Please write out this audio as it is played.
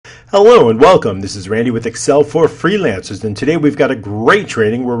Hello and welcome. This is Randy with Excel for Freelancers, and today we've got a great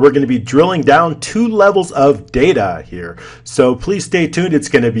training where we're going to be drilling down 2 levels of data here. So please stay tuned. It's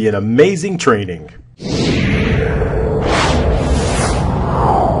going to be an amazing training.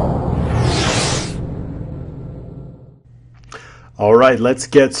 All right, let's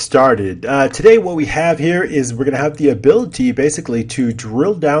get started. Today what we have here is we're going to have the ability basically to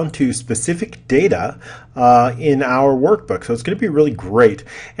drill down to specific data in our workbook. So it's going to be really great.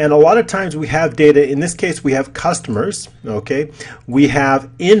 And a lot of times we have data, in this case we have customers, okay? We have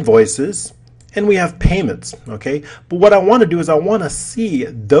invoices, and we have payments, okay? But what I want to do is I want to see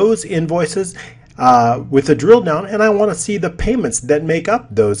those invoices with a drill down, and I want to see the payments that make up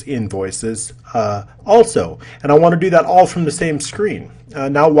those invoices also. And I want to do that all from the same screen.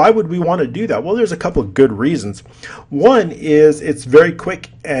 Now, why would we want to do that? Well, there's a couple of good reasons. One is it's very quick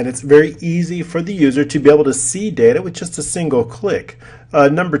and it's very easy for the user to be able to see data with just a single click.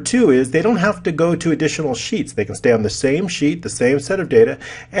 Number two is they don't have to go to additional sheets. They can stay on the same sheet, the same set of data,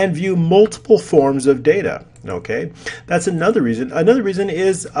 and view multiple forms of data. Okay, that's another reason. Another reason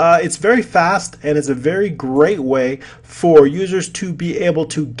is it's very fast, and it's a very great way for users to be able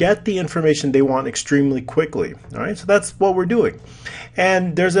to get the information they want extremely quickly. All right, so that's what we're doing.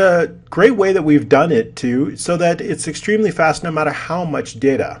 And there's a great way that we've done it too, so that it's extremely fast no matter how much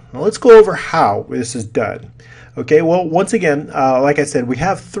data. Now let's go over how this is done. Okay, well, once again, like I said, we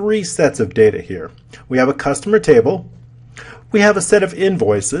have 3 sets of data here. We have a customer table, we have a set of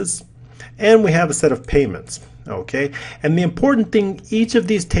invoices, and we have a set of payments. Okay, and the important thing, each of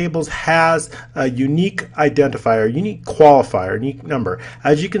these tables has a unique identifier, unique qualifier, unique number.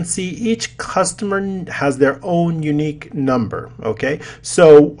 As you can see, each customer has their own unique number. Okay,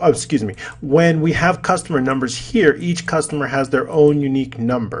 so excuse me, when we have customer numbers here, each customer has their own unique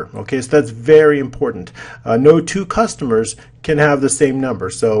number. Okay, so that's very important. No 2 customers can have the same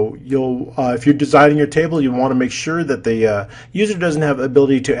number. So you'll, if you're designing your table, you want to make sure that the user doesn't have the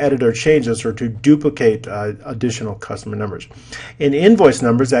ability to edit or change this or to duplicate additional customer numbers. In invoice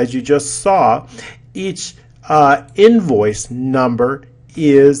numbers, as you just saw, each invoice number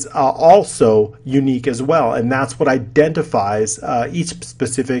is also unique as well, and that's what identifies each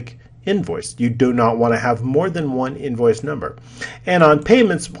specific invoice. You do not want to have more than 1 invoice number. And on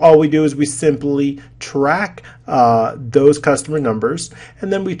payments, all we do is we simply track those customer numbers,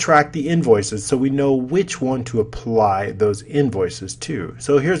 and then we track the invoices so we know which one to apply those invoices to.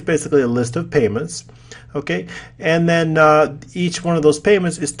 So here's basically a list of payments, okay, and then each one of those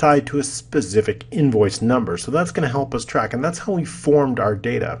payments is tied to a specific invoice number. So that's going to help us track, and that's how we formed our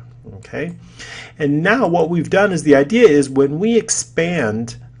data. Okay, and now what we've done is, the idea is when we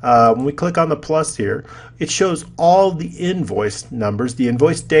expand, when we click on the plus here, it shows all the invoice numbers, the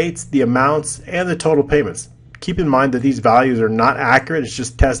invoice dates, the amounts, and the total payments. Keep in mind that these values are not accurate. It's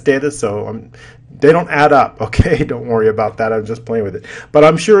just test data, so they don't add up. Okay, don't worry about that. I'm just playing with it. But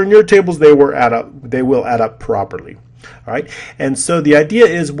I'm sure in your tables they will add up properly. All right, and so the idea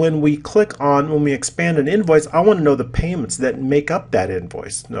is when we expand an invoice, I want to know the payments that make up that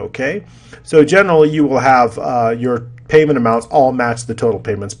invoice. Okay, so generally you will have your payment amounts all match the total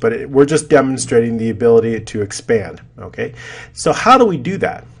payments, but we're just demonstrating the ability to expand. Okay, so how do we do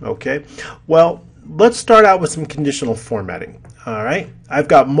that? Okay, well, let's start out with some conditional formatting. All right, I've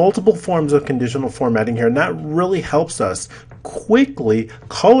got multiple forms of conditional formatting here, and that really helps us quickly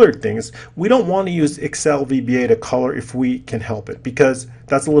color things. We don't want to use Excel VBA to color if we can help it, because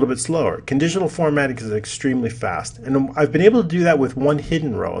that's a little bit slower. Conditional formatting is extremely fast, and I've been able to do that with 1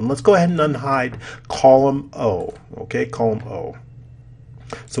 hidden row. And let's go ahead and unhide column O. Okay, column O.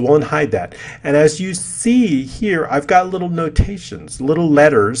 So we'll unhide that. And as you see here, I've got little notations, little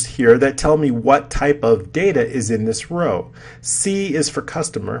letters here that tell me what type of data is in this row. C is for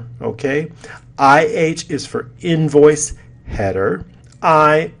customer, okay? IH is for invoice header.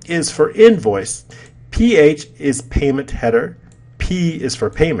 I is for invoice. PH is payment header. P is for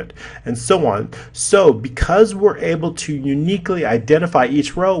payment, and so on. So because we're able to uniquely identify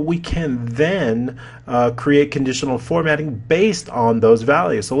each row, we can then create conditional formatting based on those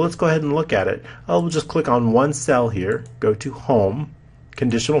values. So let's go ahead and look at it. We'll just click on one cell here, go to Home,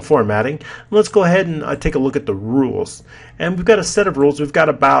 Conditional Formatting. Let's go ahead and take a look at the rules. And we've got a set of rules. We've got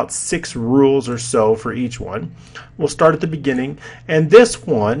about 6 rules or so for each one. We'll start at the beginning, and this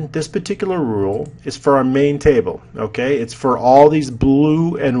particular rule is for our main table. Okay, it's for all these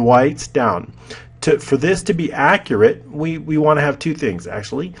blue and whites down. For this to be accurate, we want to have 2 things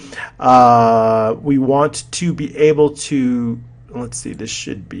actually. We want to be able to, let's see, this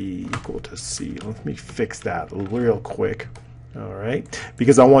should be equal to C. Let me fix that real quick. All right,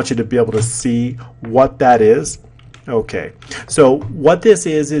 because I want you to be able to see what that is. Okay, so what this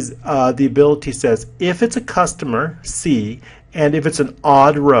is the ability says if it's a customer, C, and if it's an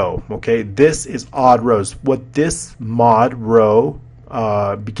odd row, okay, this is odd rows. What this mod row,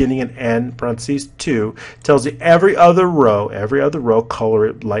 beginning and end, parentheses 2, tells you every other row, color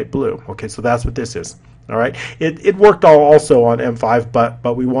it light blue. Okay, so that's what this is. All right, it worked also on M5,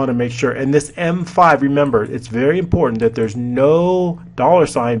 but we want to make sure. And this M5, remember, it's very important that there's no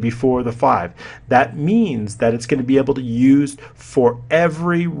 $ before the 5. That means that it's going to be able to use for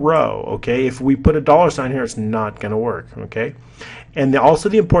every row. Okay, if we put a $ here, it's not going to work. Okay, and also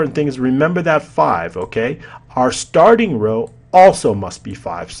the important thing is remember that 5. Okay, our starting row also must be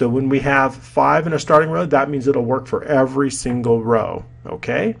 5. So when we have 5 in a starting row, that means it'll work for every single row.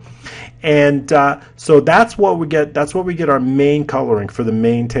 Okay, and so that's what we get. That's what we get our main coloring for the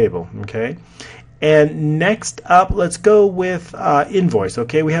main table. Okay, and next up, let's go with invoice.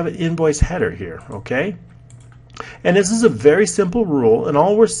 Okay, we have an invoice header here. Okay, and this is a very simple rule, and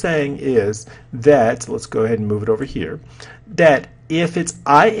all we're saying is that, let's go ahead and move it over here, that if it's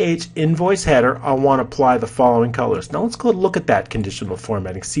IH invoice header, I want to apply the following colors. Now let's go look at that conditional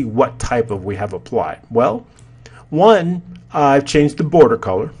formatting, see what type of we have applied. Well, 1, I've changed the border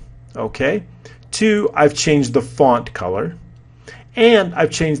color. Okay. 2, I've changed the font color. And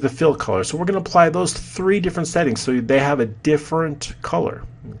I've changed the fill color. So we're going to apply those 3 different settings so they have a different color.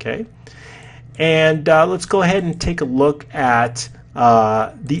 Okay. And let's go ahead and take a look at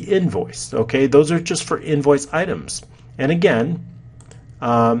the invoice. Okay, those are just for invoice items. And again,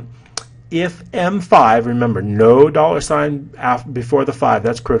 if M5, remember no $ before the 5,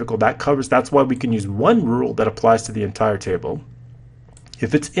 that's critical. That covers. That's why we can use one rule that applies to the entire table.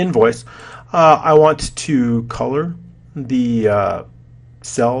 If it's invoice, I want to color the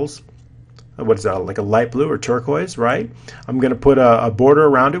cells. What is that, like a light blue or turquoise, right? I'm going to put a border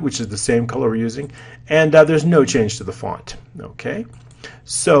around it, which is the same color we're using, and there's no change to the font. Okay,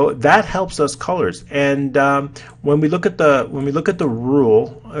 so that helps us colors. And when we look at the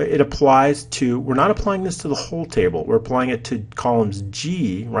rule, it applies to. We're not applying this to the whole table. We're applying it to columns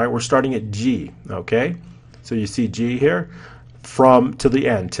G, right? We're starting at G. Okay, so you see G here. From to the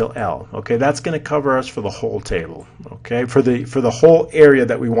end till L. Okay, that's going to cover us for the whole table. Okay, for the whole area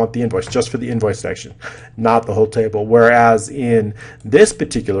that we want the invoice, just for the invoice section, not the whole table. Whereas in this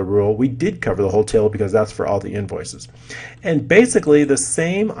particular rule, we did cover the whole table because that's for all the invoices. And basically the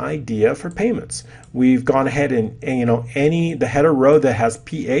same idea for payments. We've gone ahead and the header row that has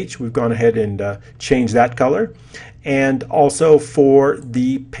PH, we've gone ahead and changed that color. And also for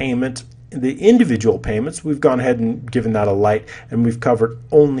the payment. The individual payments, we've gone ahead and given that a light, and we've covered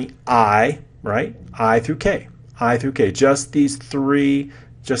only I, right? I through K, just these three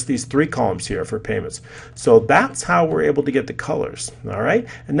columns here for payments. So that's how we're able to get the colors. All right,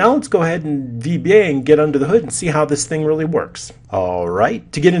 and now let's go ahead and VBA and get under the hood and see how this thing really works. All right,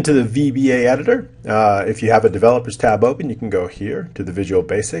 to get into the VBA editor, if you have a developers tab open, you can go here to the Visual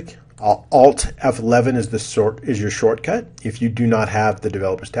Basic. Alt F11 is your shortcut if you do not have the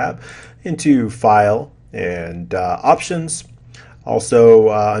developers tab. Into File and Options. Also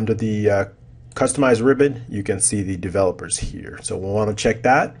under the Customize ribbon, you can see the developers here. So we'll want to check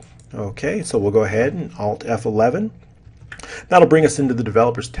that. Okay, so we'll go ahead and Alt F11. That'll bring us into the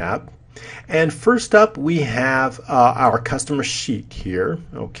developers tab. And first up, we have our customer sheet here.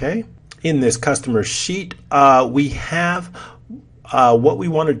 Okay, in this customer sheet, we have what we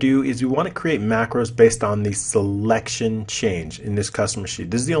want to do is we want to create macros based on the selection change in this customer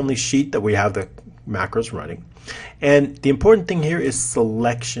sheet. This is the only sheet that we have the macros running. And the important thing here is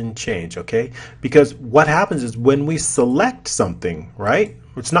selection change, okay? Because what happens is when we select something, right?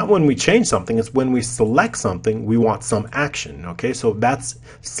 It's not when we change something, it's when we select something, we want some action, okay? So that's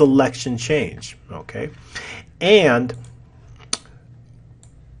selection change, okay? And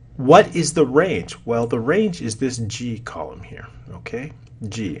what is the range? Well, the range is this G column here, okay?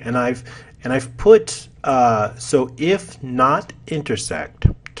 G, and I've put so if not intersect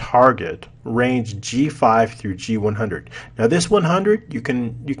target range G5 through G100. Now this 100, you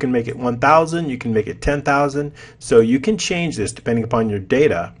can make it 1,000, you can make it 10,000. So you can change this depending upon your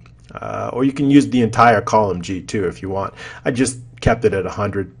data, or you can use the entire column G2 if you want. I just kept it at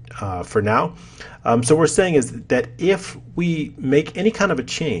 100 for now. So we're saying is that if we make any kind of a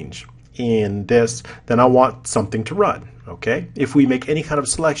change in this, then I want something to run. Okay, if we make any kind of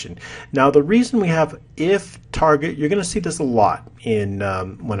selection. Now the reason we have if target, you're going to see this a lot in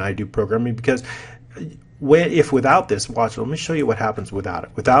when I do programming, because if without this, watch, let me show you what happens without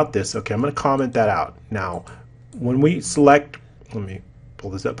it. Without this, okay, I'm going to comment that out. Now when we select, let me pull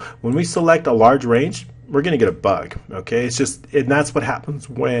this up, when we select a large range, we're going to get a bug. Okay, it's just, and that's what happens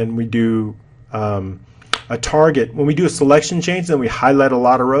when we do a a target, when we do a selection change, then we highlight a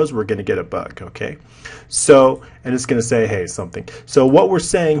lot of rows, we're going to get a bug, okay? So, and it's going to say, hey, something. So what we're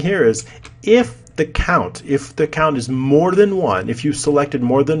saying here is if the count is more than one, if you selected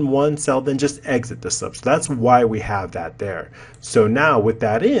more than one cell, then just exit the sub. So that's why we have that there. So now with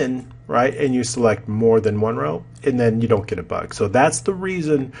that in, right, and you select more than one row, and then you don't get a bug. So that's the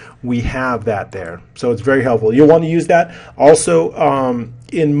reason we have that there. So it's very helpful. You'll want to use that. Also,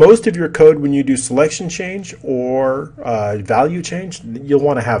 in most of your code, when you do selection change or value change, you'll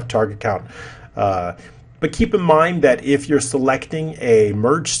want to have target count. But keep in mind that if you're selecting a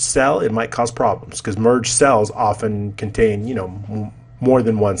merged cell, it might cause problems because merged cells often contain, you know, more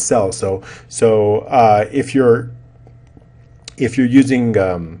than one cell. So if you're using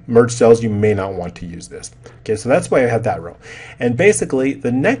merged cells, you may not want to use this. Okay, so that's why I have that row. And basically,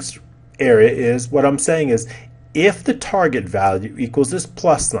 the next area is what I'm saying is if the target value equals this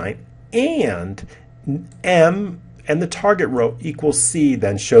plus sign and M and the target row equals C,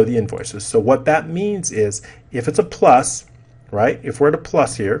 then show the invoices. So what that means is if it's a plus, right, if we're at a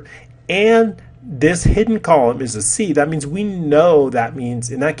plus here, and this hidden column is a C, that means we know that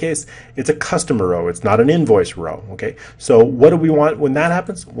means in that case it's a customer row, it's not an invoice row. Okay, so what do we want when that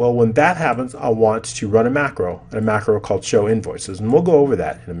happens? Well, when that happens, I want to run a macro called show invoices, and we'll go over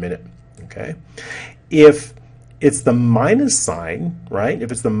that in a minute. Okay, if it's the minus sign, right?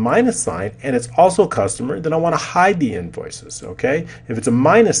 If it's the minus sign and it's also customer, then I want to hide the invoices, okay? If it's a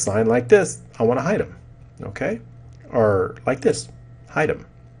minus sign like this, I want to hide them, okay? Or like this, hide them,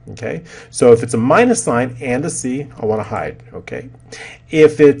 okay? So if it's a minus sign and a C, I want to hide, okay?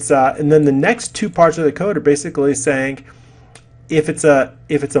 If it's, and then the next two parts of the code are basically saying, if it's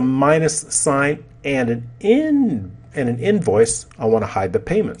a minus sign and an invoice, I want to hide the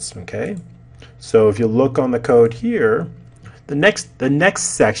payments, okay? So if you look on the code here, the next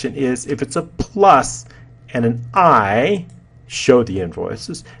section is if it's a plus and an I, show the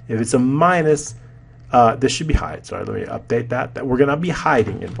invoices. If it's a minus, this should be hide. Sorry, let me update that. We're going to be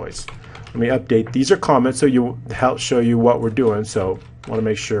hiding invoice. Let me update. These are comments, so you help show you what we're doing. So I want to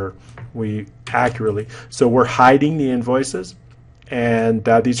make sure we accurately. So we're hiding the invoices. And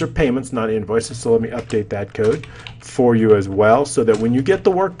these are payments, not invoices, so let me update that code for you as well so that when you get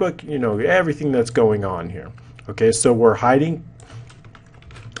the workbook, you know everything that's going on here. Okay, so we're hiding.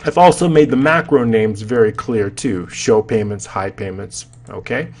 I've also made the macro names very clear too. Show payments, hide payments.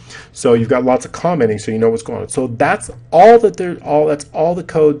 Okay, so you've got lots of commenting so you know what's going on. So that's all that's all the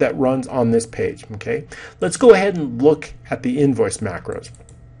code that runs on this page. Okay, let's go ahead and look at the invoice macros.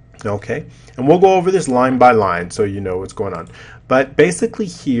 Okay, and we'll go over this line by line so you know what's going on. But basically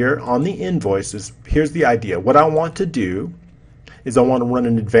here on the invoices, here's the idea. What I want to do is I want to run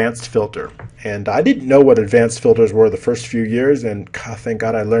an advanced filter. And I didn't know what advanced filters were the first few years, and thank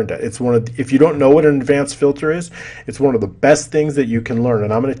God I learned that. It's one of the, if you don't know what an advanced filter is, it's one of the best things that you can learn,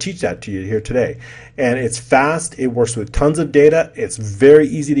 and I'm going to teach that to you here today. And it's fast, it works with tons of data, it's very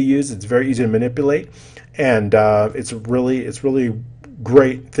easy to use, it's very easy to manipulate, and it's really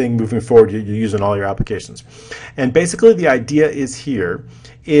great thing moving forward you use in all your applications. And basically the idea is here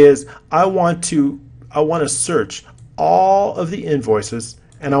is I want to search all of the invoices,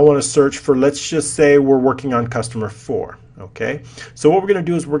 and I want to search for, let's just say we're working on customer 4. Okay, so what we're going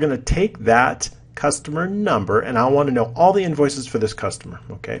to do is we're going to take that customer number and I want to know all the invoices for this customer.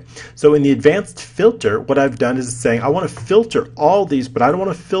 Okay, so in the advanced filter, what I've done is saying I want to filter all these, but I don't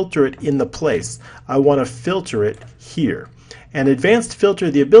want to filter it in the place. I want to filter it here. And advanced filter,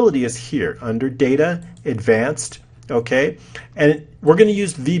 the ability is here under data, advanced, okay? And we're going to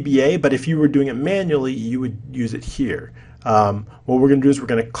use VBA, but if you were doing it manually, you would use it here. What we're going to do is we're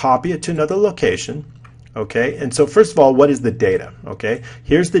going to copy it to another location, okay? And so first of all, what is the data, okay?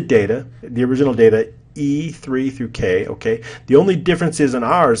 Here's the data, the original data, E3 through K, okay? The only difference is in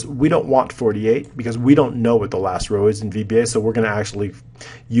ours, we don't want 48 because we don't know what the last row is in VBA, so we're going to actually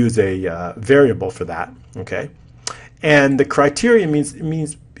use a variable for that, okay? And the criteria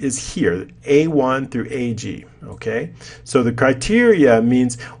is here, A1 through AG, okay? So the criteria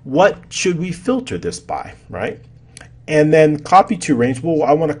means what should we filter this by, right? And then copy to range, well,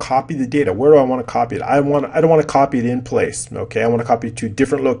 I want to copy the data. Where do I want to copy it? I don't want to copy it in place, okay? I want to copy it to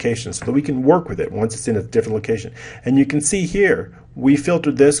different locations so that we can work with it once it's in a different location. And you can see here, we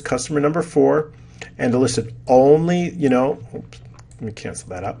filtered this customer number 4 and it listed only, oops, let me cancel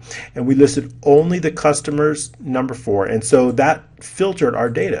that out. And we listed only the customer's number 4. And so that filtered our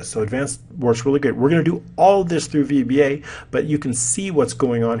data. So advanced works really good. We're going to do all of this through VBA, but you can see what's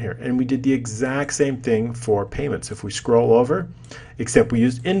going on here. And we did the exact same thing for payments. If we scroll over, except we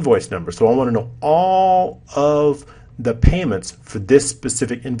used invoice number. So I want to know all of the payments for this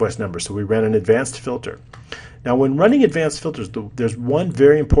specific invoice number. So we ran an advanced filter. Now, when running advanced filters, there's one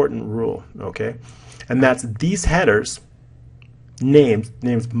very important rule, okay? And that's these headers, names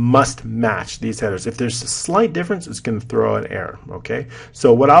must match these headers. If there's a slight difference, it's going to throw an error, okay?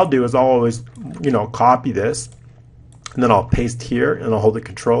 So what I'll do is I'll always, copy this, and then I'll paste here, and I'll hold the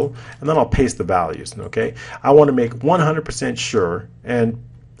control, and then I'll paste the values, okay? I want to make 100% sure and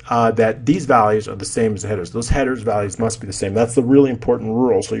that these values are the same as the headers. Those headers values must be the same. That's the really important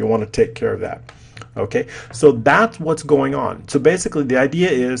rule, so you want to take care of that, okay? So that's what's going on. So basically the idea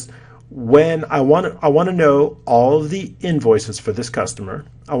is when I want to know all of the invoices for this customer,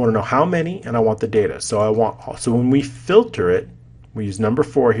 I want to know how many, and I want the data. So when we filter it, we use number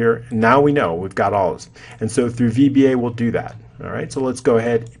 4 here, and now we know we've got all of this. And so through VBA, we'll do that. All right, so let's go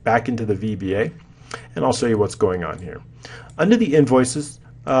ahead back into the VBA, and I'll show you what's going on here. Under the invoices,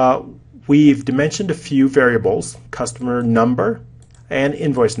 we've dimensioned a few variables, customer number and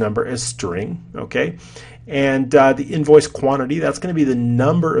invoice number as string, okay? And the invoice quantity, that's going to be the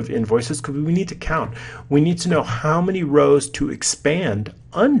number of invoices, because we need to count. We need to know how many rows to expand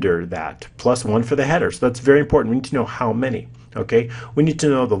under that, plus 1 for the header. So that's very important. We need to know how many. Okay, we need to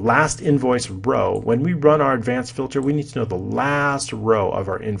know the last invoice row. When we run our advanced filter, we need to know the last row of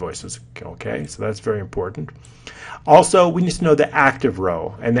our invoices. Okay, so that's very important. Also, we need to know the active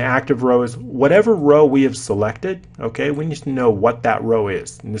row, and the active row is whatever row we have selected. Okay, we need to know what that row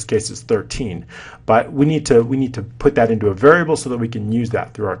is. In this case, it's 13, but we need to put that into a variable so that we can use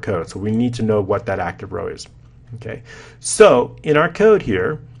that through our code. So we need to know what that active row is. Okay, so in our code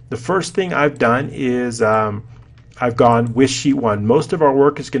here, the first thing I've done is I've gone with sheet 1. Most of our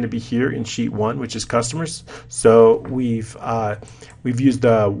work is going to be here in sheet 1, which is customers. So we've used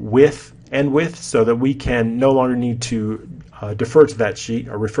with and with so that we can no longer need to defer to that sheet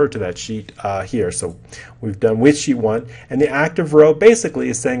or refer to that sheet here. So we've done with sheet 1, and the active row basically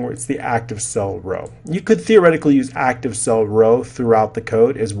is saying it's the active cell row. You could theoretically use active cell row throughout the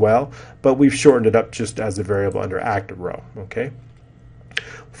code as well, but we've shortened it up just as a variable under active row. Okay.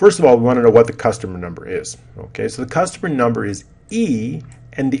 First of all, we want to know what the customer number is. Okay, so the customer number is E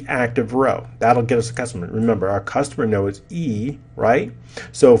and the active row. That'll get us a customer. Remember, our customer node is E, right?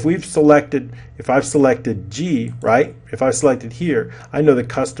 So if I've selected G, right? If I've selected here, I know the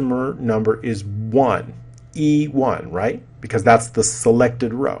customer number is 1, E1, right? Because that's the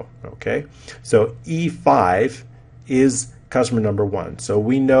selected row. Okay, so E5 is customer number 1. So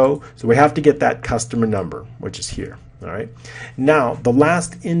we know, so we have to get that customer number, which is here. All right. Now, the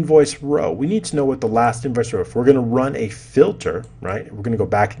last invoice row, we need to know what the last invoice row, if we're going to run a filter, right, we're going to go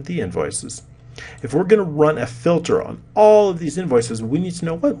back into the invoices. If we're going to run a filter on all of these invoices, we need to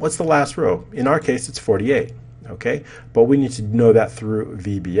know what's the last row. In our case, it's 48, okay, but we need to know that through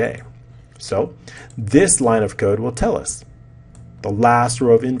VBA. So this line of code will tell us the last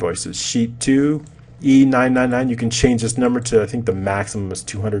row of invoices, sheet 2, E999. You can change this number to, I think the maximum is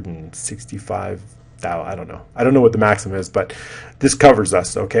 265. I don't know what the maximum is, but this covers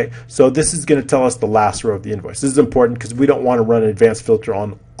us, okay? So this is going to tell us the last row of the invoice. This is important because we don't want to run an advanced filter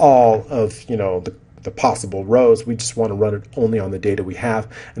on all of, the possible rows. We just want to run it only on the data we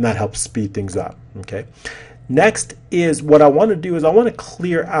have, and that helps speed things up, okay? Next is what I want to do is I want to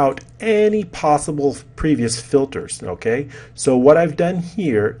clear out any possible previous filters, okay? So what I've done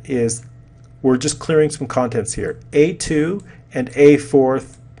here is we're just clearing some contents here. A2 and A4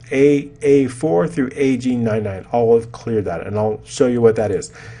 through AG99, I'll have cleared that, and I'll show you what that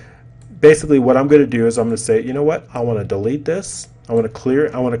is. Basically, what I'm going to do is I'm going to say, you know what, I want to delete this. I want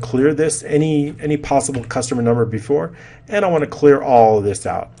to clear this, any possible customer number before, and I want to clear all of this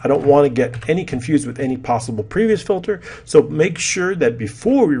out. I don't want to get any confused with any possible previous filter, so make sure that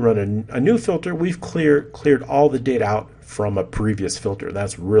before we run a new filter, we've cleared all the data out from a previous filter.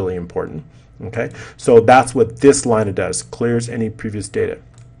 That's really important. Okay, so that's what this line does, clears any previous data.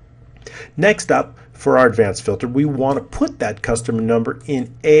 Next up, for our advanced filter, we want to put that customer number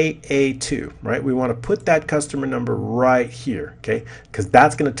in AA2, right? We want to put that customer number right here, okay? Because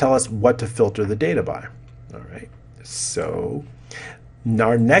that's going to tell us what to filter the data by. All right, so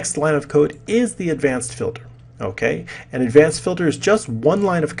our next line of code is the advanced filter, okay? An advanced filter is just one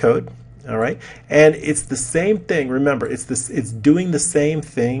line of code, all right? And it's the same thing. Remember, it's doing the same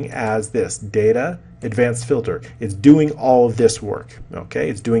thing as this data advanced filter. It's doing all of this work, okay?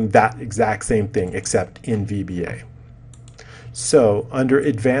 It's doing that exact same thing except in VBA. So under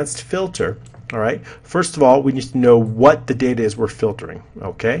advanced filter, all right, first of all, we need to know what the data is we're filtering,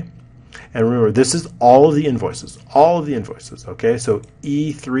 okay? And remember, this is all of the invoices, okay? So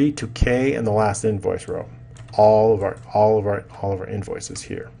E3 to K and the last invoice row, all of our invoices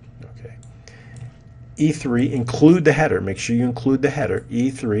here, okay? E3, include the header. Make sure you include the header,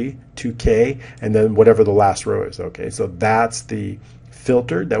 E3 to K, and then whatever the last row is. Okay, so that's the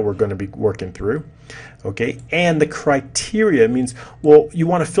filter that we're going to be working through. Okay, and the criteria means, well, you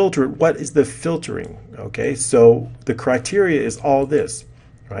want to filter it. What is the filtering? Okay, so the criteria is all this,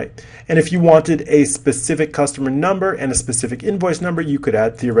 right? And if you wanted a specific customer number and a specific invoice number, you could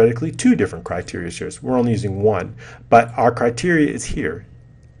add theoretically 2 different criteria here. So we're only using 1, but our criteria is here,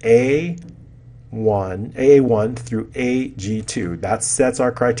 AA1 through AG2. That sets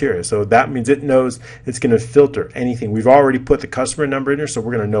our criteria. So that means it knows it's going to filter anything. We've already put the customer number in here, so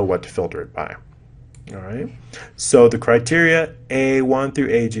we're going to know what to filter it by. All right. So the criteria A1 through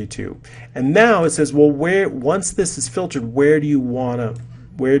AG2. And now it says, well, once this is filtered, where do you want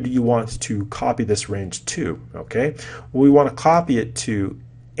to copy this range to? Okay. Well, we want to copy it to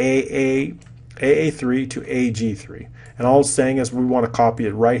AA3 to AG3. And all it's saying is we want to copy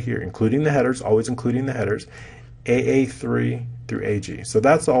it right here, including the headers, always including the headers, AA3 through AG. So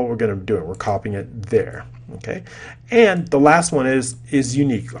that's all we're going to do. We're copying it there. Okay. And the last one is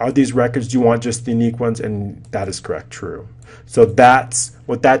unique. Are these records, do you want just the unique ones? And that is correct, true. So that's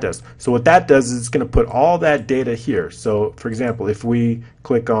what that does. So what that does is it's going to put all that data here. So for example, if we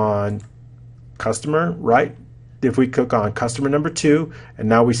click on customer, right? If we click on customer number 2, and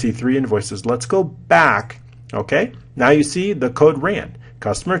now we see 3 invoices. Let's go back. Okay. Now you see the code ran.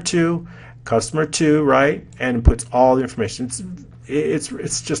 Customer 2, right? And it puts all the information.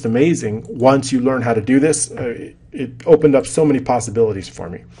 It's just amazing. Once you learn how to do this, it opened up so many possibilities for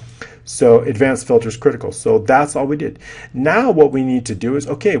me. So advanced filter is critical. So that's all we did. Now what we need to do is,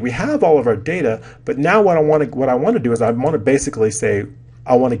 okay, we have all of our data, but now what I want to do is I want to basically say,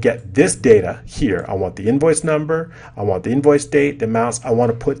 I want to get this data here. I want the invoice number, I want the invoice date, the amounts. I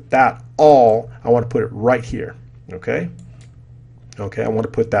want to put that all, I want to put it right here. Okay? Okay, I want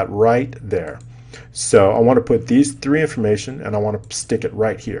to put that right there. So I want to put these 3 information and I want to stick it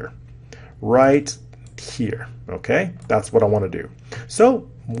right here. Right here. Okay? That's what I want to do. So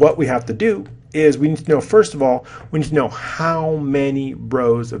what we have to do is we need to know, first of all, we need to know how many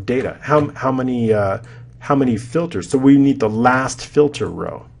rows of data, how many filters. So we need the last filter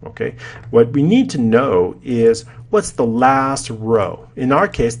row. Okay? What we need to know is what's the last row. In our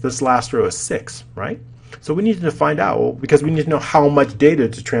case, this last row is 6, right? So we need to find out, because we need to know how much data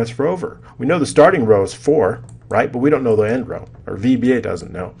to transfer over. We know the starting row is 4, right? But we don't know the end row, or VBA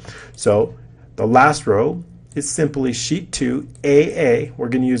doesn't know. So the last row is simply sheet 2, AA. We're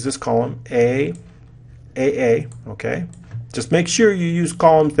going to use this column, AA, okay? Just make sure you use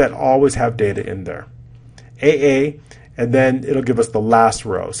columns that always have data in there. AA, and then it'll give us the last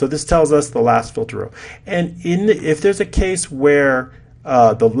row. So this tells us the last filter row. And if there's a case where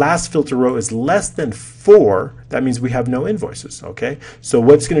the last filter row is less than 4, that means we have no invoices. Okay, so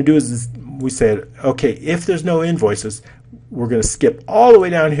what it's going to do is we say, okay, if there's no invoices, we're going to skip all the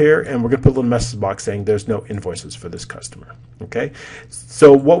way down here and we're going to put a little message box saying there's no invoices for this customer. Okay,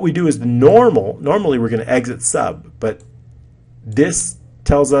 so what we do is normally we're going to exit sub, but this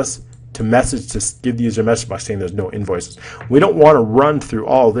tells us to give the user a message box saying there's no invoices. We don't want to run through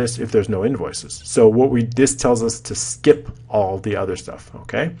all this if there's no invoices. So this tells us to skip all the other stuff.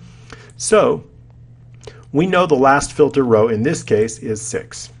 Okay, so we know the last filter row in this case is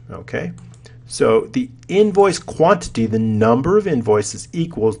 6. Okay, so the invoice quantity, the number of invoices,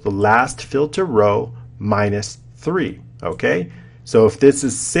 equals the last filter row minus 3. Okay, so if this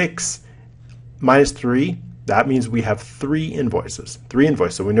is 6 minus 3, that means we have 3 invoices. 3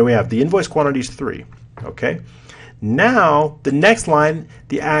 invoices. So we know we have the invoice quantity is 3. Okay. Now the next line,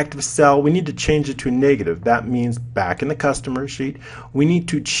 the active cell, we need to change it to a negative. That means back in the customer sheet, we need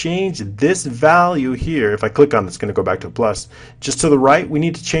to change this value here. If I click on it, it's going to go back to a plus. Just to the right, we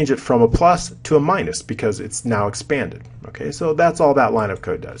need to change it from a plus to a minus because it's now expanded. Okay. So that's all that line of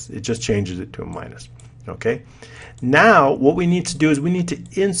code does. It just changes it to a minus. Okay. Now what we need to do is we need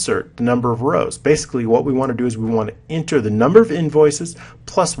to insert the number of rows. Basically what we want to do is we want to enter the number of invoices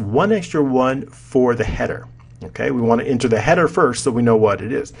plus 1 extra 1 for the header. Okay, we want to enter the header first so we know what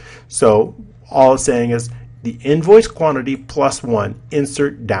it is. So all it's saying is the invoice quantity plus 1,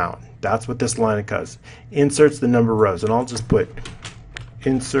 insert down. That's what this line does. Inserts the number of rows, and I'll just put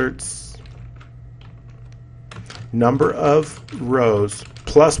inserts number of rows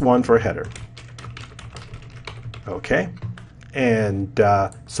plus 1 for header. Okay, and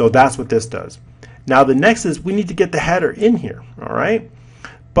so that's what this does. Now the next is we need to get the header in here. All right,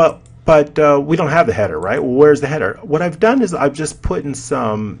 but we don't have the header, right? Well, where's the header? What I've done is I've just put in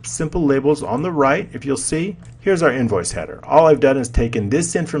some simple labels on the right. If you'll see, here's our invoice header. All I've done is taken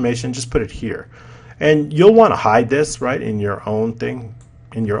this information, just put it here, and you'll want to hide this, right, in your own thing.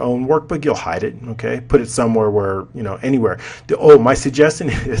 in your own workbook, you'll hide it, okay? Put it somewhere where, anywhere. Oh, my suggestion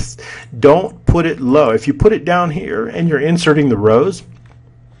is don't put it low. If you put it down here and you're inserting the rows,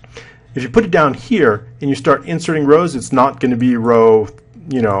 if you put it down here and you start inserting rows, it's not going to be row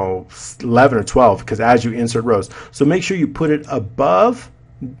 11 or 12 because as you insert rows. So make sure you put it above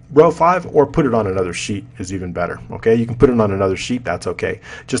row 5 or put it on another sheet is even better. Okay, you can put it on another sheet, that's okay.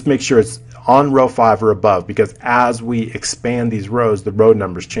 Just make sure it's on row 5 or above because as we expand these rows, the row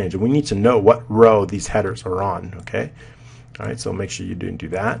numbers change and we need to know what row these headers are on. Okay, all right, so make sure you do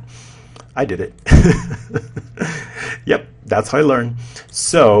that. I did it. Yep, that's how I learned.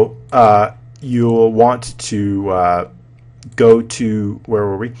 So you'll want to go to, where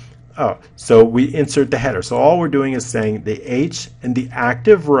were we? Oh, so we insert the header. So all we're doing is saying the H in the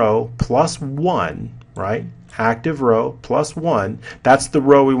active row plus 1, right? Active row plus 1. That's the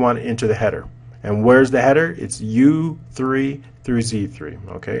row we want to enter the header. And where's the header? It's U3 through Z3.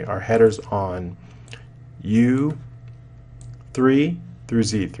 Okay, our header's on U3 through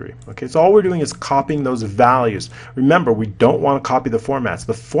Z3. Okay, so all we're doing is copying those values. Remember, we don't want to copy the formats.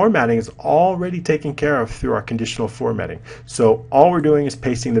 The formatting is already taken care of through our conditional formatting. So all we're doing is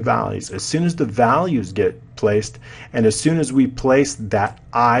pasting the values. As soon as the values get placed, and as soon as we place that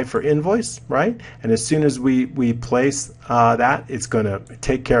I for invoice, right? And as soon as we place that, it's going to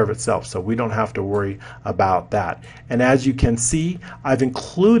take care of itself. So we don't have to worry about that. And as you can see, I've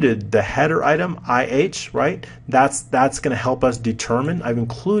included the header item IH, right? That's going to help us determine. I've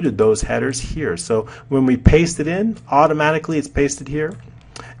included those headers here. So when we paste it in, automatically it's pasted here.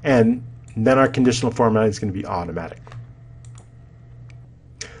 And then our conditional formatting is going to be automatic.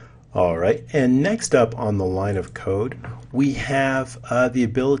 All right, and next up on the line of code, we have the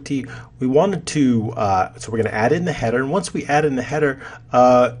ability, we wanted to, so we're going to add in the header, and once we add in the header,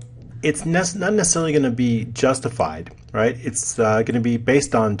 it's not necessarily going to be justified, right? It's going to be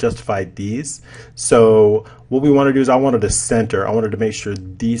based on justified these. So what we want to do is I wanted to center, I wanted to make sure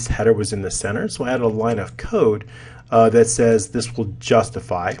this header was in the center, so I added a line of code that says this will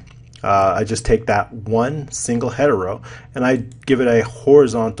justify. I just take that one single header row and I give it a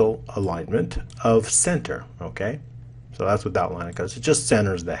horizontal alignment of center. Okay, so that's what that line does. It just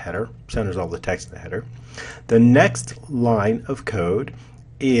centers the header, centers all the text in the header. The next line of code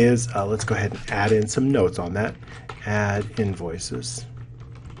is, let's go ahead and add in some notes on that. Add invoices.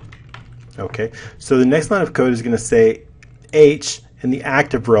 Okay, so the next line of code is going to say H in the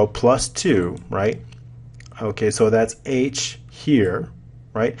active row plus 2, right? Okay, so that's H here.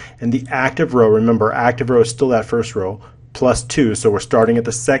 Right? And the active row, remember, active row is still that first row, plus 2, so we're starting at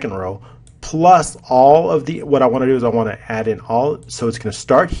the second row, plus all of the, what I want to do is I want to add in all, so it's going to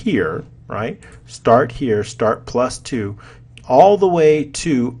start here, right? Start here, start plus 2, all the way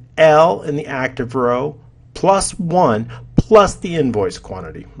to L in the active row, plus 1, plus the invoice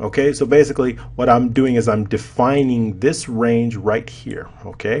quantity. Okay, so basically what I'm doing is I'm defining this range right here.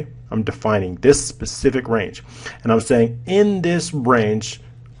 Okay, I'm defining this specific range and I'm saying in this range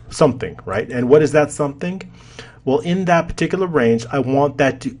something, right? And what is that something? Well, in that particular range I want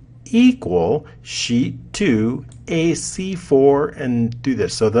that to equal sheet 2 AC4 and do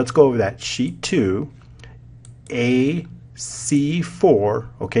this. So let's go over that. Sheet 2 AC4,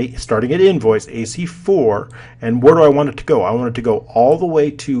 okay, starting at invoice AC4, and where do I want it to go? I want it to go all the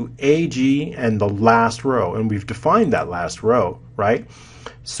way to AG and the last row, and we've defined that last row, right?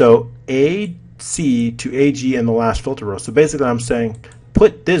 So AC to AG and the last filter row. So basically I'm saying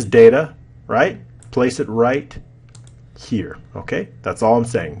put this data, right, place it right here. Okay, that's all I'm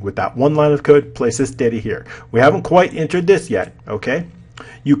saying. With that one line of code, place this data here. We haven't quite entered this yet, okay?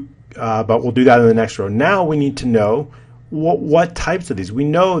 But we'll do that in the next row. Now we need to know what types of these. We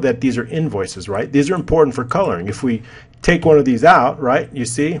know that these are invoices, right? These are important for coloring. If we take one of these out, right, you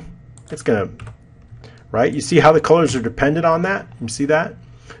see, it's gonna, right? You see how the colors are dependent on that? You see that?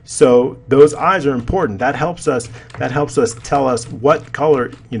 So those eyes are important. That helps us tell us what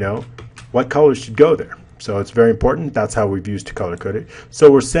color, what colors should go there. So it's very important. That's how we've used to color code it. So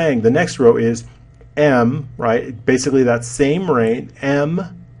we're saying the next row is M, right? Basically that same range,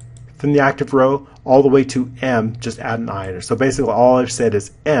 M from the active row all the way to M, just add an I in it. So basically all I've said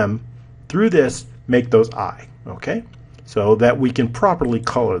is M, through this, make those I, okay? So that we can properly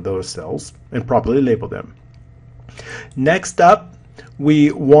color those cells and properly label them. Next up,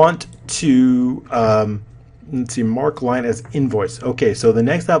 we want to, let's see, mark line as invoice. Okay, so the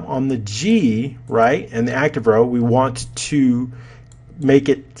next up on the G, right, and the active row, we want to make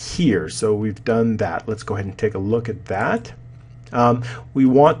it here. So we've done that. Let's go ahead and take a look at that. We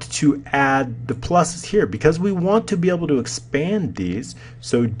want to add the pluses here because we want to be able to expand these.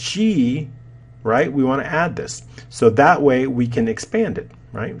 So G, right, we want to add this. So that way we can expand it.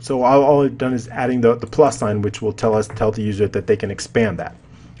 right? So all I've done is adding the plus sign, which will tell the user that they can expand that.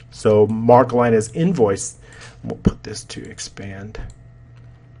 So mark line as invoice. We'll put this to expand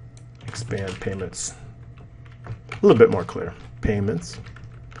payments. A little bit more clear. Payments.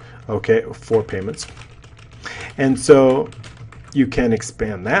 Okay, for payments. And so you can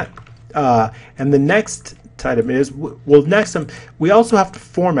expand that. And the next item is, well, next we also have to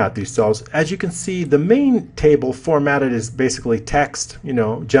format these cells. As you can see, the main table formatted is basically text,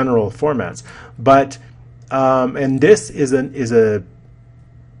 general formats. But and this is a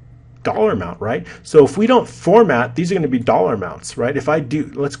dollar amount, right? So if we don't format, these are going to be dollar amounts, right? If I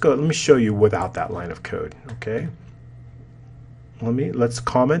do, let me show you without that line of code. Okay. Let's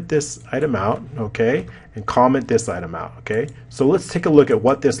comment this item out, okay, and comment this item out, okay. So let's take a look at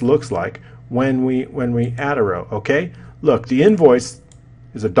what this looks like when we add a row, okay. Look, the invoice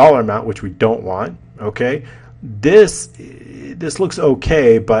is a dollar amount, which we don't want, okay. This looks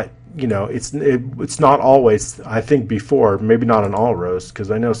okay, but it's not always. I think before, maybe not on all rows,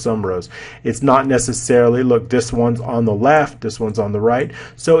 because I know some rows it's not necessarily, look, this one's on the left, this one's on the right.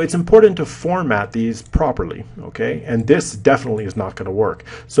 So it's important to format these properly, okay. And this definitely is not going to work.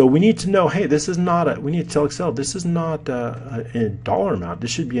 So we need to know, hey, this is not we need to tell Excel this is not a dollar amount.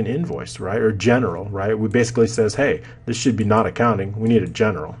 This should be an invoice, right? Or general, right? We basically says, hey, this should be not accounting. We need a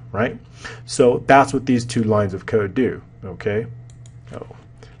general, right? So that's what these two lines of code do, okay. Oh,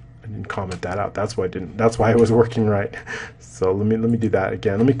 I didn't comment that out. That's why it was working right. So let me do that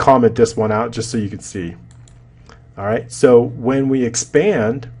again. Let me comment this one out just so you can see. All right. So when we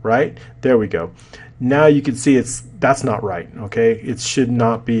expand, right, there we go. Now you can see that's not right. Okay. It should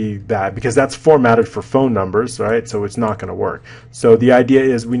not be that, because that's formatted for phone numbers, right? So it's not going to work. So the idea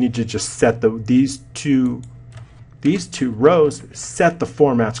is we need to just set these two rows, set the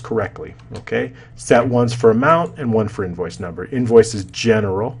formats correctly. Okay. Set one's for amount and one for invoice number. Invoice is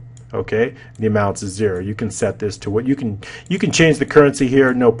general. Okay, the amount is 0. You can set this to what you can change the currency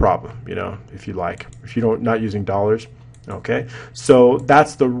here, no problem, if you like, if you don't, not using dollars. Okay, so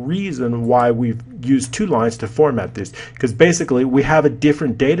that's the reason why we've used two lines to format this, because basically we have a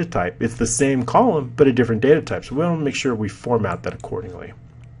different data type. It's the same column but a different data type, so we want to make sure we format that accordingly.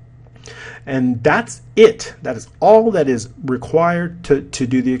 And that's it. That is all that is required to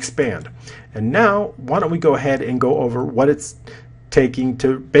do the expand. And now why don't we go ahead and go over what it's taking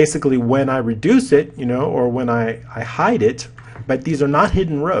to basically, when I reduce it, or when I hide it. But these are not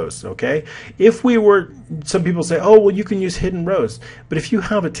hidden rows, okay? If we were, some people say, oh, well, you can use hidden rows. But if you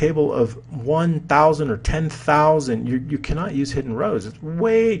have a table of 1,000 or 10,000, you cannot use hidden rows. It's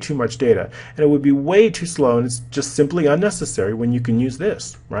way too much data, and it would be way too slow, and it's just simply unnecessary when you can use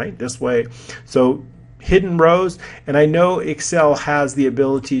this, right? This way. So hidden rows, and I know Excel has the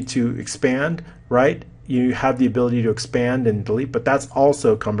ability to expand, right? You have the ability to expand and delete, but that's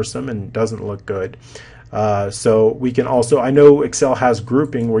also cumbersome and doesn't look good. So we can also, I know Excel has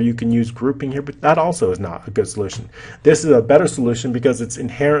grouping where you can use grouping here, but that also is not a good solution. This is a better solution because it's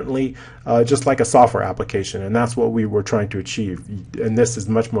inherently just like a software application, and that's what we were trying to achieve. And this is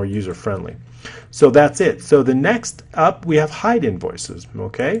much more user friendly. So that's it. So the next up, we have hide invoices.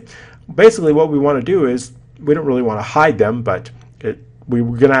 Okay, basically what we want to do is, we don't really want to hide them, but we're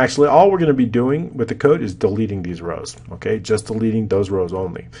going to actually, all we're going to be doing with the code is deleting these rows. Okay, just deleting those rows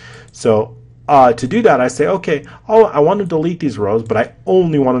only. So to do that, I say, okay, I want to delete these rows, but I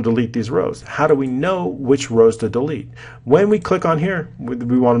only want to delete these rows. How do we know which rows to delete? When we click on here,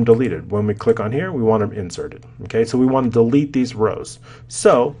 we want them deleted. When we click on here, we want them inserted. Okay, so we want to delete these rows.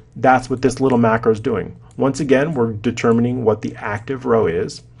 So that's what this little macro is doing. Once again, we're determining what the active row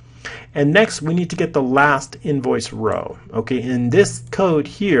is. And next, we need to get the last invoice row. Okay, in this code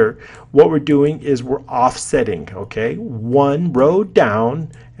here, what we're doing is we're offsetting, okay, one row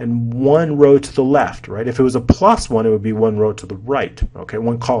down and one row to the left, right? If it was a +1, it would be one row to the right, okay,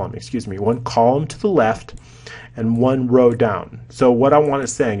 one column to the left and one row down. So what I want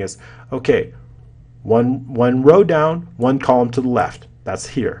is saying is, okay, one row down, one column to the left. That's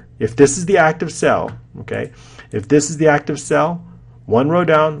here. If this is the active cell, okay, if this is the active cell, one row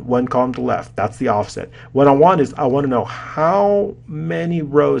down, one column to the left. That's the offset. What I want is, I want to know how many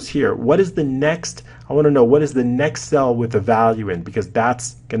rows here. What is the next? I want to know what is the next cell with the value in, because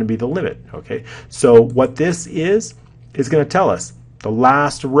that's going to be the limit. Okay. So what this is going to tell us the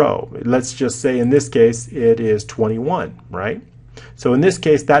last row. Let's just say in this case it is 21, right? So in this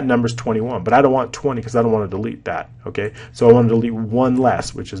case that number is 21, but I don't want 20 because I don't want to delete that. Okay. So I want to delete one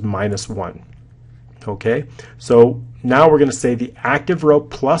less, which is -1. Okay, so now we're going to say the active row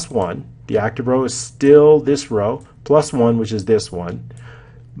 +1. The active row is still this row, +1, which is this one.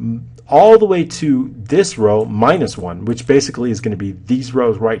 all the way to this row minus 1, which basically is going to be these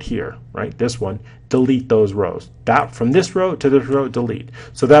rows right here, right? This one, delete those rows. That from this row to this row, delete.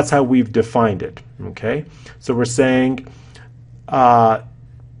 So that's how we've defined it, okay? So we're saying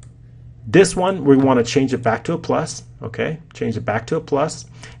this one, we want to change it back to a plus, okay? Change it back to a plus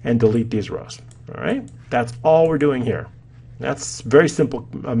and delete these rows, all right? That's all we're doing here. That's a very simple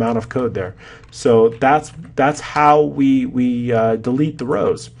amount of code there. So that's how we delete the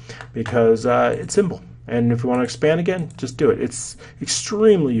rows, because it's simple. And if you want to expand again, just do it. It's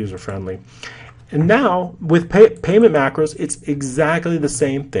extremely user-friendly. And now with payment macros, it's exactly the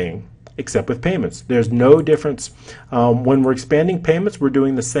same thing, except with payments. There's no difference. When we're expanding payments, we're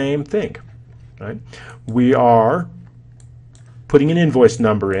doing the same thing, right? We are putting an invoice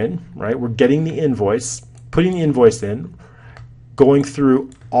number in, right? We're getting the invoice, putting the invoice in, going through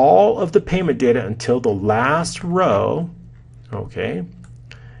all of the payment data until the last row, okay?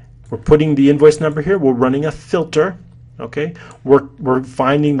 We're putting the invoice number here. We're running a filter, okay? We're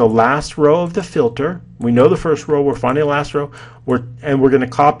finding the last row of the filter. We know the first row. We're finding the last row. And we're going to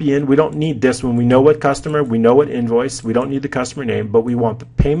copy in. We don't need this one. We know what customer. We know what invoice. We don't need the customer name, but we want the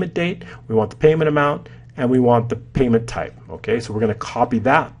payment date. We want the payment amount, and we want the payment type, okay? So we're going to copy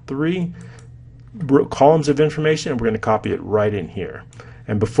that 3 columns of information, and we're going to copy it right in here.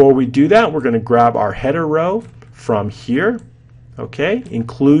 And before we do that, we're going to grab our header row from here, okay,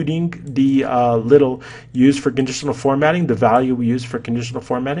 including the little used for conditional formatting, the value we use for conditional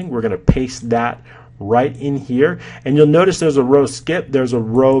formatting. We're going to paste that right in here, and you'll notice there's a row skip, there's a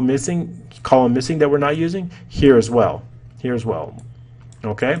row missing, column missing that we're not using here as well,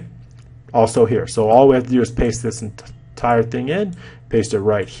 okay, also here. So all we have to do is paste this entire thing in, paste it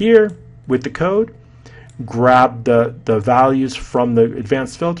right here with the code, grab the values from the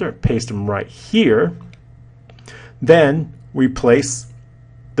advanced filter, paste them right here. Then we place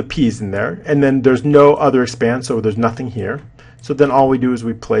the P's in there, and then there's no other expand, so there's nothing here. So then all we do is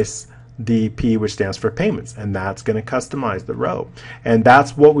we place the P, which stands for payments, and that's going to customize the row. And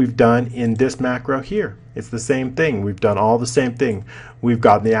that's what we've done in this macro here. It's the same thing. We've done all the same thing. We've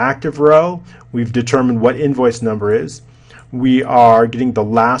got the active row. We've determined what invoice number is. We are getting the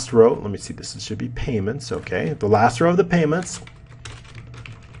last row. Let me see, this should be payments, okay? The last row of the payments.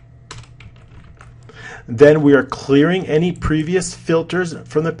 Then we are clearing any previous filters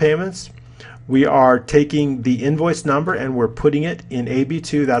from the payments. We are taking the invoice number and we're putting it in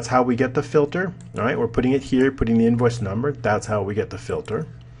AB2. That's how we get the filter. All right, we're putting it here, putting the invoice number. That's how we get the filter.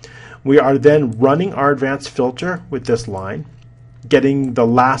 We are then running our advanced filter with this line, getting the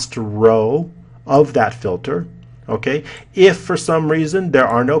last row of that filter. Okay, if for some reason there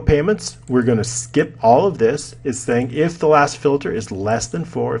are no payments, we're going to skip all of this. It's saying if the last filter is less than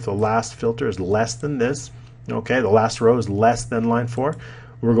 4, if the last filter is less than this, okay, the last row is less than line 4,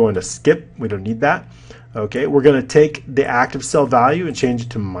 we're going to skip. We don't need that. Okay, we're going to take the active cell value and change it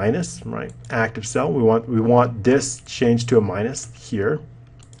to minus, right? Active cell, we want this changed to a minus here.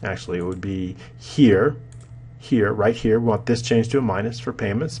 Actually, it would be here, right here. We want this changed to a minus for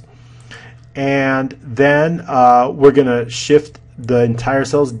payments. And then we're going to shift the entire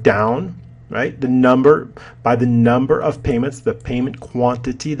cells down, right? The number, by the number of payments, the payment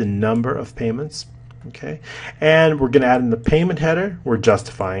quantity, the number of payments, okay? And we're going to add in the payment header. We're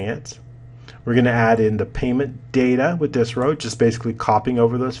justifying it. We're going to add in the payment data with this row, just basically copying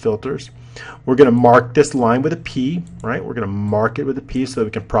over those filters. We're going to mark this line with a P, right? We're going to mark it with a P so that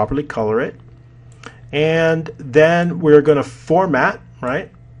we can properly color it. And then we're going to format,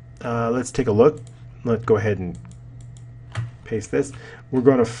 right? Let's take a look. Let's go ahead and paste this. We're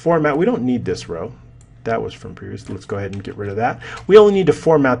going to format. We don't need this row. That was from previous. Let's go ahead and get rid of that. We only need to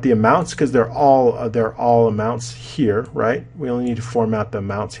format the amounts because they're all amounts here, right? We only need to format the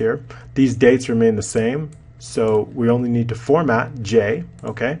amounts here. These dates remain the same, so we only need to format J,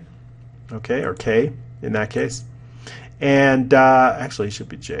 okay, or K in that case. And actually, it should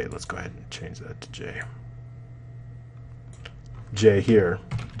be J. Let's go ahead and change that to J. J here.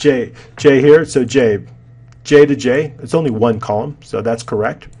 J here. So J to J. It's only one column, so that's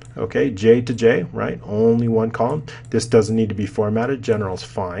correct. Okay, J to J, right? Only one column. This doesn't need to be formatted. General's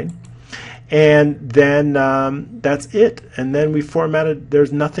fine. And then that's it. And then we formatted.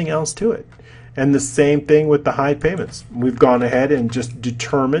 There's nothing else to it. And the same thing with the hide payments. We've gone ahead and just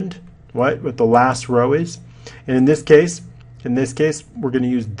determined what the last row is. And in this case, we're going to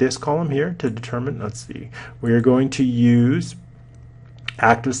use this column here to determine. Let's see. We are going to use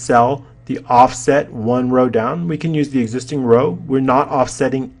active cell, the offset one row down. We can use the existing row. We're not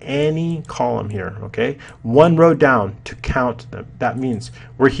offsetting any column here, okay? One row down to count them. That means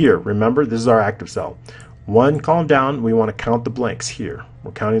we're here. Remember, this is our active cell. One column down, we want to count the blanks here.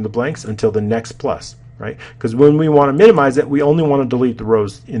 We're counting the blanks until the next plus, right? Because when we want to minimize it, we only want to delete the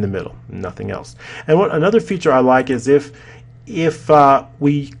rows in the middle, nothing else. And what another feature I like is if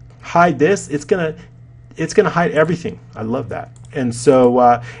we hide this, it's gonna hide everything. I love that. And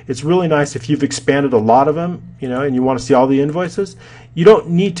so it's really nice if you've expanded a lot of them, and you want to see all the invoices. You don't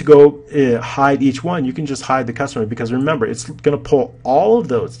need to go hide each one. You can just hide the customer, because remember, it's going to pull all of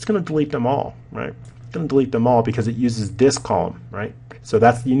those. It's going to delete them all, right? It's going to delete them all because it uses this column, right? So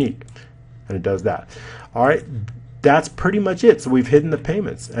that's unique, and it does that. All right, that's pretty much it. So we've hidden the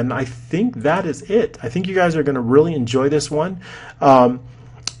payments, and I think that is it. I think you guys are going to really enjoy this one.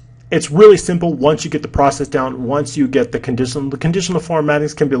 It's really simple once you get the process down. Once you get the conditional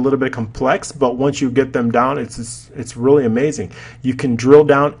formattings can be a little bit complex, but once you get them down, it's really amazing. You can drill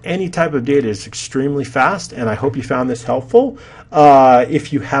down any type of data. It's extremely fast, and I hope you found this helpful.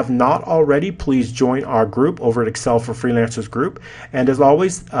 If you have not already, please join our group over at Excel for Freelancers group. And as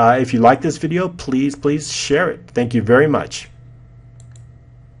always, if you like this video, please share it. Thank you very much.